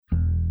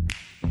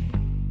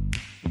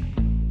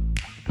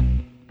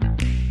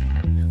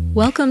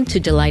Welcome to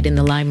Delight in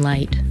the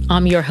Limelight.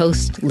 I'm your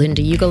host,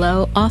 Linda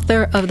Ugelow,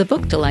 author of the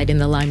book Delight in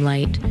the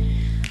Limelight.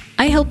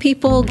 I help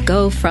people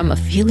go from a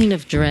feeling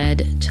of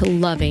dread to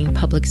loving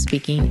public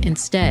speaking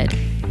instead.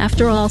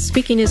 After all,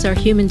 speaking is our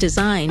human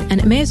design, and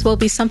it may as well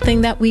be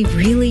something that we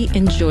really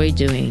enjoy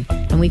doing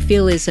and we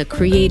feel is a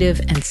creative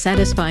and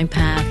satisfying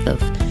path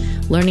of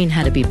learning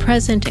how to be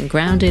present and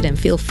grounded and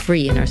feel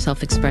free in our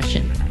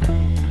self-expression.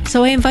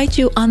 So I invite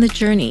you on the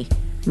journey.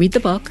 Read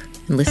the book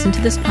and listen to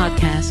this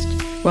podcast,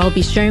 where I'll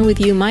be sharing with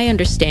you my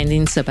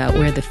understandings about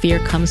where the fear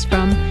comes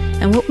from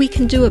and what we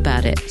can do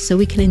about it so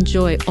we can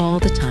enjoy all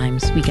the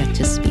times we get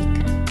to speak.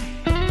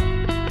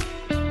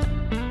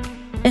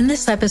 In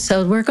this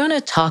episode, we're going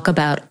to talk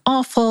about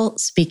awful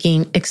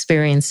speaking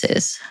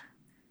experiences.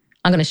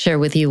 I'm going to share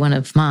with you one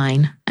of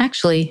mine,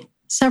 actually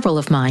several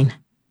of mine,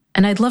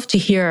 and I'd love to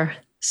hear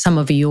some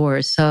of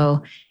yours.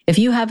 So if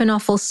you have an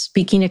awful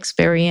speaking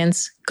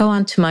experience, go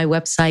onto my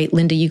website,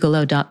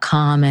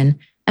 lindaugelow.com, and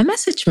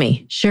message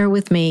me, share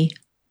with me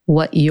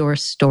what your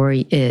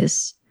story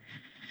is.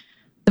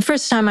 The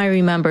first time I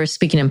remember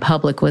speaking in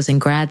public was in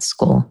grad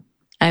school.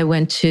 I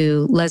went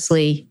to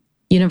Lesley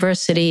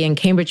University in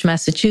Cambridge,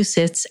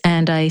 Massachusetts,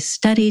 and I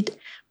studied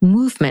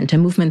movement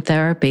and movement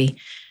therapy.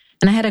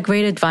 And I had a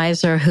great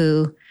advisor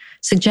who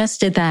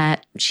suggested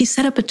that she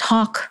set up a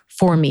talk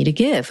for me to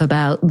give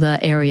about the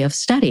area of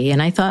study.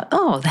 And I thought,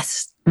 oh,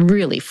 that's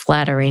really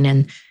flattering,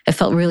 and it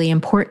felt really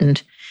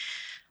important.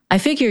 I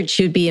figured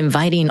she would be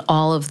inviting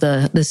all of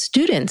the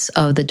students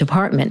of the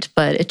department,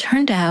 but it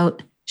turned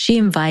out she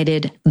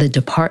invited the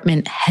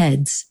department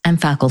heads and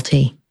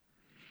faculty.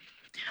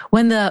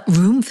 When the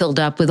room filled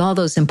up with all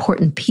those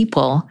important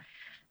people,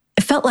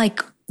 it felt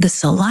like the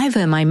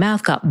saliva in my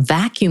mouth got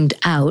vacuumed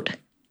out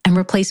and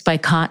replaced by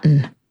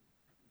cotton.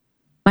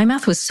 My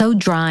mouth was so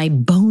dry,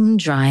 bone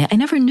dry. I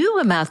never knew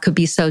a mouth could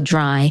be so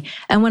dry.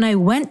 And when I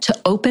went to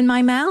open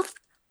my mouth,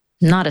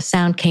 not a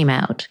sound came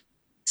out.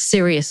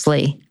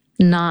 Seriously.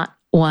 Not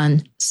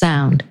one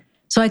sound.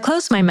 So I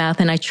closed my mouth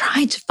and I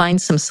tried to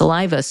find some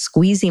saliva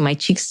squeezing my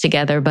cheeks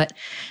together, but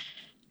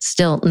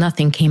still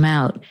nothing came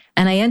out.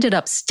 And I ended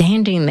up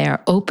standing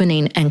there,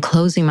 opening and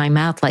closing my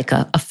mouth like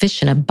a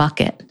fish in a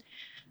bucket.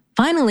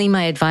 Finally,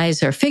 my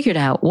advisor figured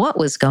out what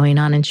was going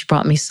on and she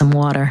brought me some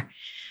water.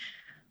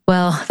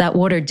 Well, that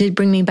water did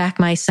bring me back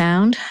my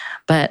sound,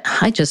 but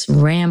I just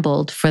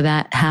rambled for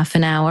that half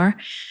an hour.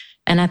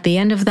 And at the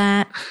end of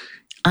that,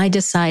 I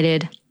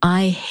decided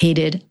I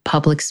hated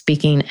public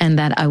speaking and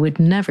that I would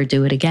never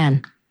do it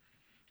again,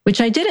 which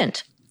I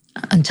didn't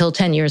until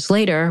 10 years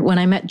later when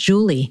I met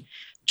Julie.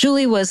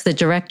 Julie was the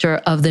director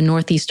of the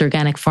Northeast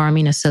Organic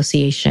Farming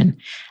Association.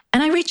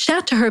 And I reached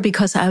out to her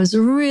because I was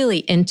really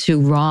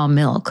into raw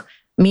milk,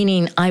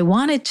 meaning I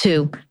wanted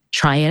to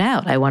try it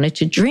out. I wanted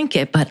to drink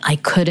it, but I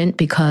couldn't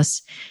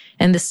because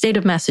in the state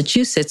of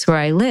Massachusetts where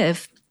I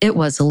live, it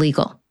was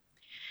illegal.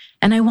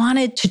 And I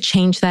wanted to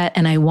change that,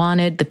 and I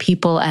wanted the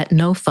people at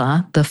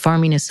NOFA, the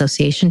Farming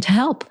Association, to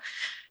help.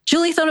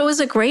 Julie thought it was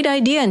a great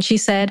idea, and she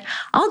said,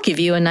 I'll give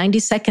you a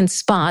 90-second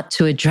spot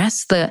to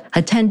address the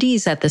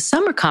attendees at the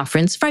summer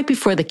conference right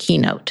before the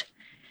keynote.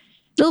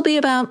 It'll be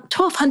about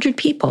 1,200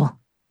 people.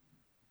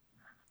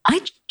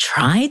 I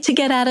tried to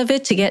get out of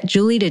it to get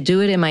Julie to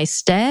do it in my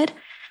stead.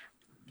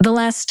 The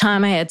last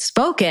time I had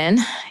spoken,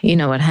 you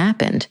know what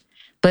happened,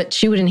 but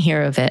she wouldn't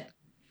hear of it.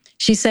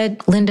 She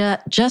said, Linda,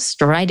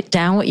 just write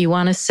down what you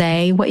want to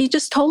say, what you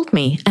just told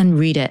me, and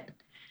read it.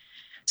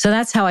 So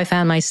that's how I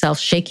found myself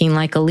shaking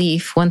like a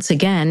leaf once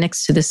again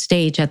next to the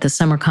stage at the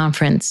summer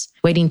conference,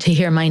 waiting to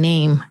hear my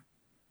name.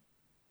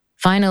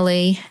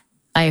 Finally,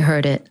 I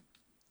heard it.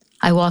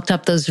 I walked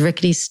up those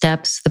rickety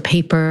steps, the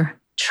paper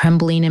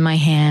trembling in my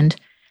hand,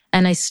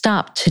 and I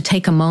stopped to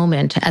take a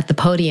moment at the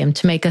podium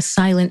to make a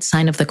silent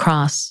sign of the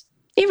cross,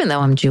 even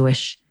though I'm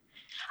Jewish.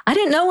 I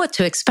didn't know what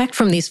to expect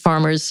from these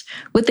farmers.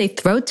 Would they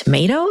throw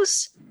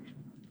tomatoes?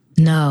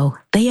 No,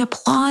 they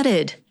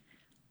applauded.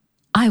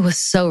 I was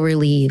so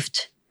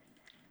relieved.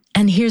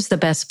 And here's the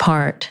best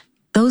part.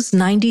 Those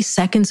 90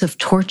 seconds of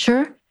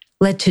torture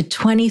led to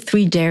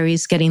 23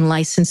 dairies getting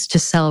licensed to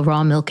sell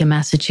raw milk in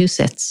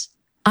Massachusetts.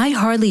 I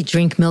hardly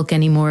drink milk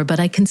anymore, but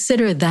I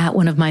consider that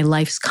one of my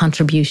life's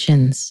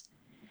contributions.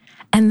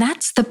 And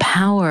that's the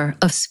power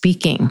of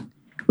speaking.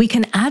 We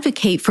can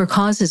advocate for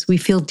causes we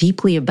feel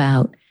deeply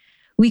about.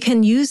 We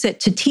can use it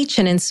to teach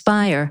and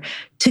inspire,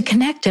 to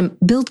connect and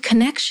build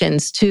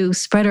connections, to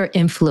spread our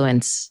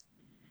influence.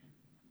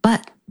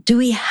 But do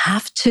we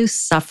have to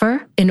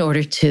suffer in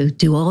order to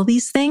do all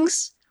these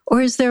things?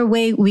 Or is there a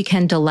way we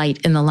can delight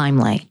in the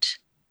limelight?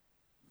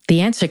 The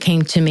answer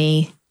came to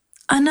me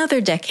another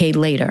decade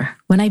later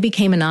when I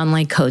became an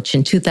online coach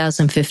in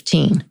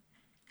 2015.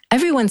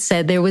 Everyone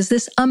said there was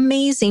this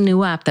amazing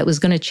new app that was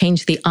going to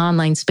change the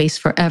online space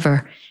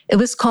forever. It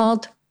was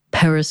called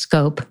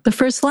Periscope, the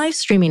first live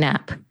streaming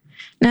app.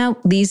 Now,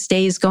 these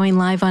days, going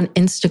live on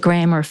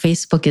Instagram or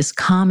Facebook is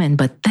common,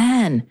 but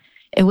then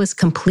it was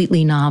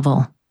completely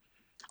novel.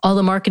 All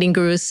the marketing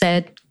gurus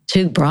said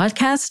to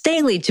broadcast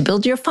daily to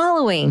build your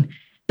following.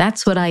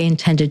 That's what I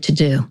intended to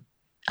do.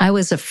 I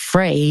was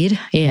afraid,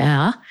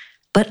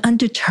 but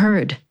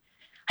undeterred.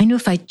 I knew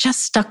if I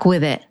just stuck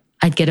with it,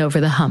 I'd get over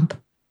the hump.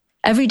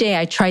 Every day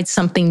I tried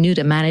something new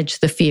to manage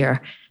the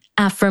fear.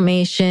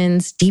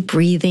 Affirmations, deep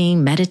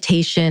breathing,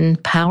 meditation,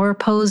 power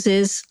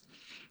poses.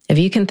 If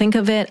you can think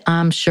of it,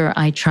 I'm sure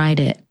I tried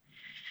it.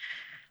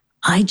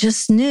 I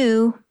just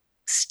knew,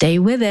 stay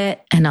with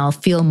it and I'll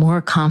feel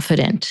more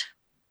confident.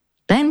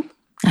 Then,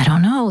 I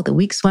don't know, the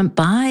weeks went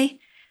by.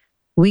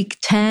 Week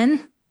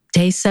 10,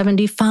 day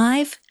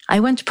 75, I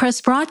went to press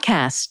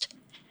broadcast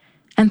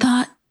and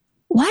thought,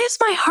 why is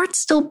my heart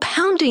still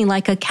pounding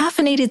like a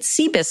caffeinated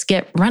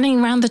Seabiscuit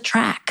running around the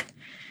track?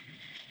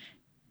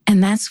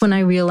 And that's when I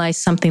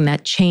realized something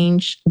that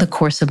changed the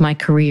course of my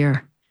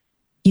career.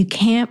 You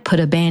can't put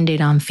a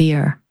Band-Aid on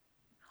fear.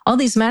 All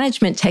these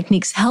management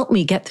techniques help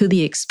me get through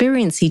the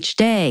experience each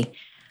day.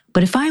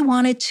 But if I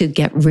wanted to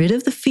get rid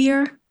of the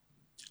fear,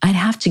 I'd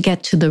have to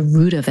get to the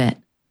root of it.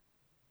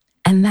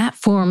 And that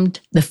formed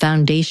the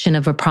foundation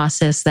of a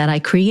process that I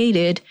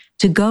created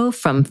to go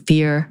from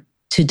fear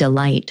to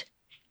delight.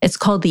 It's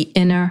called the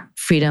Inner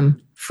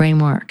Freedom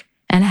Framework,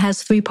 and it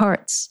has 3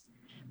 parts.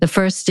 The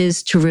first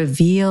is to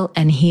reveal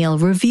and heal.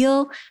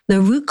 Reveal the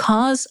root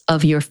cause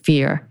of your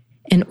fear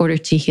in order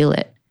to heal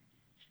it.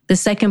 The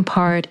second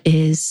part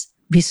is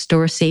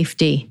restore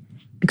safety,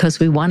 because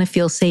we want to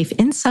feel safe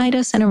inside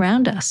us and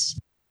around us.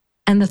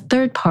 And the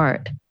third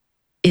part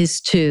is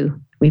to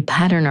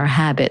repattern our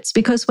habits,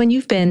 because when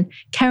you've been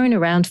carrying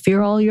around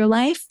fear all your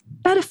life,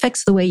 that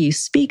affects the way you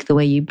speak, the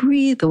way you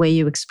breathe, the way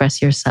you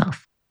express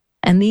yourself.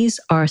 And these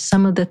are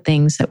some of the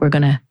things that we're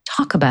going to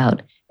talk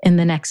about in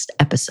the next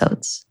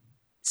episodes.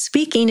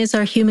 Speaking is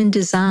our human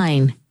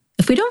design.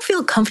 If we don't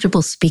feel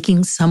comfortable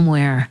speaking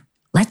somewhere,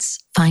 let's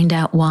find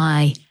out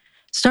why.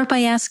 Start by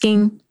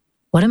asking,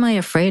 what am I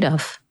afraid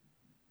of?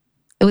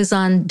 It was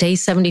on day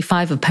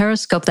 75 of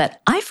Periscope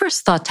that I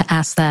first thought to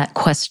ask that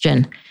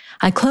question.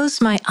 I closed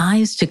my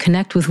eyes to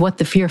connect with what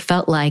the fear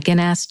felt like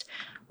and asked,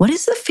 what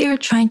is the fear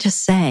trying to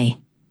say?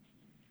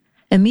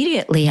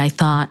 Immediately, I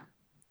thought,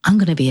 I'm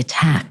going to be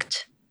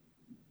attacked.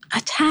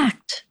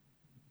 Attacked.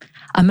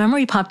 A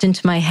memory popped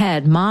into my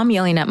head, Mom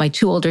yelling at my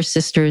 2 older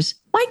sisters,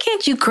 why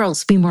can't you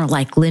girls be more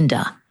like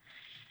Linda?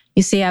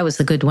 You see, I was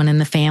the good one in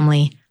the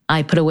family.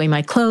 I put away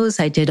my clothes.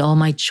 I did all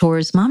my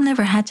chores. Mom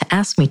never had to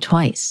ask me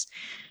twice.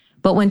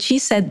 But when she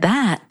said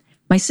that,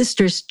 my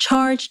sisters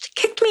charged,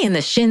 kicked me in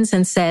the shins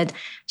and said,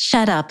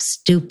 shut up,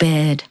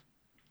 stupid.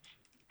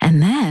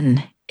 And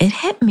then it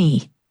hit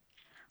me.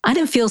 I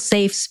didn't feel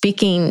safe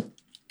speaking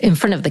in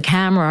front of the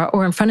camera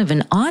or in front of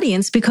an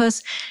audience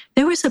because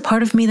there was a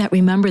part of me that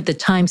remembered the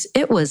times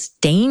it was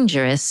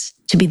dangerous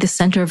to be the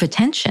center of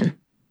attention.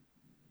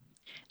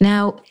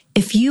 Now,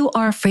 if you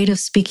are afraid of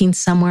speaking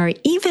somewhere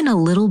even a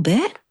little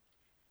bit,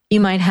 you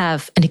might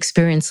have an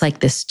experience like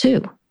this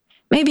too.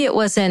 Maybe it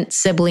wasn't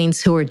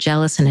siblings who were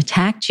jealous and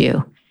attacked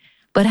you,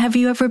 but have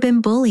you ever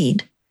been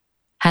bullied?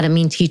 Had a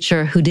mean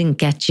teacher who didn't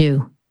get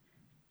you?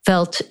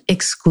 Felt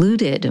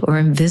excluded or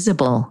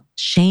invisible,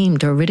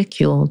 shamed or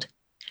ridiculed?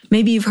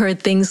 Maybe you've heard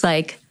things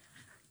like,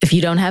 if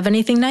you don't have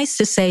anything nice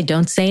to say,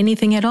 don't say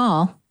anything at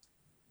all.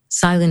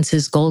 Silence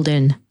is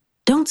golden.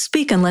 Don't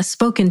speak unless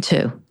spoken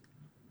to.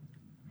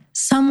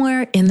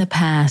 Somewhere in the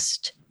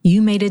past,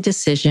 you made a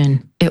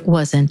decision it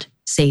wasn't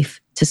safe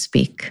to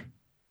speak.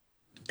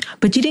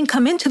 But you didn't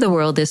come into the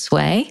world this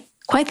way.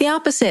 Quite the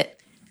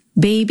opposite.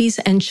 Babies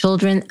and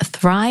children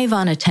thrive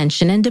on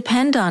attention and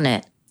depend on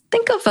it.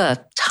 Think of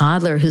a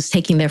toddler who's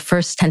taking their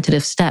first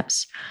tentative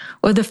steps,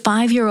 or the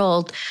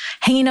 5-year-old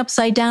hanging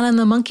upside down on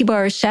the monkey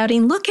bars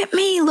shouting, look at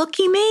me,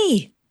 looky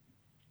me.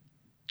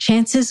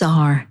 Chances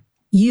are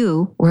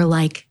you were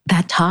like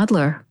that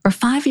toddler or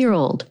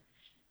 5-year-old.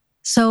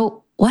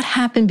 So what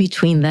happened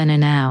between then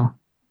and now?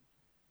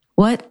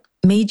 What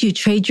made you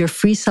trade your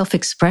free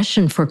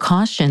self-expression for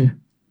caution?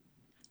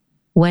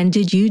 When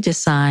did you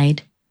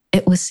decide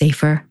it was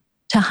safer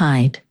to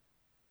hide?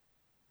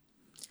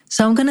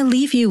 So I'm going to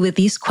leave you with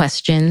these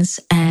questions.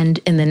 And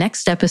in the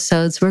next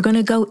episodes, we're going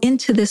to go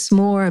into this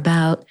more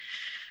about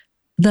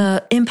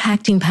the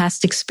impacting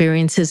past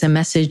experiences and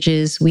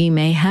messages we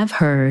may have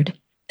heard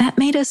that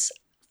made us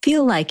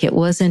feel like it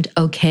wasn't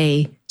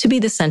okay to be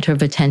the center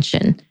of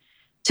attention,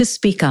 to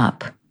speak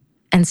up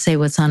and say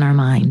what's on our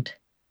mind.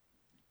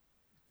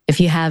 If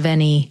you have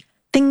any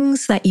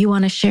things that you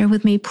want to share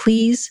with me,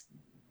 please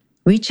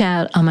reach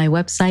out on my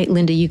website,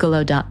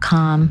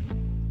 lindaugalo.com.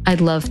 I'd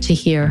love to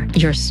hear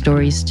your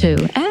stories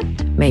too,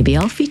 and maybe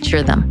I'll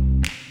feature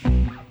them.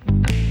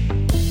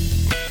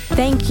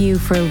 Thank you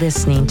for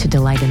listening to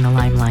Delight in the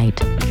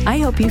Limelight. I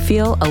hope you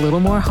feel a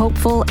little more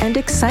hopeful and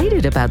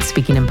excited about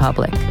speaking in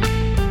public.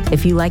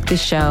 If you like the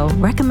show,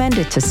 recommend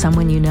it to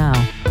someone you know.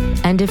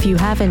 And if you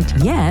haven't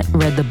yet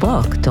read the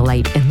book,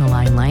 Delight in the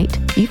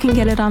Limelight, you can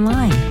get it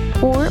online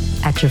or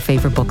at your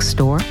favorite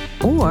bookstore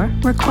or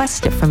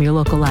request it from your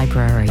local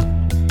library.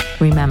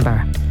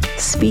 Remember,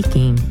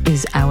 speaking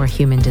is our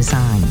human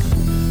design.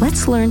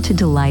 Let's learn to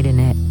delight in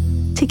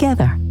it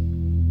together.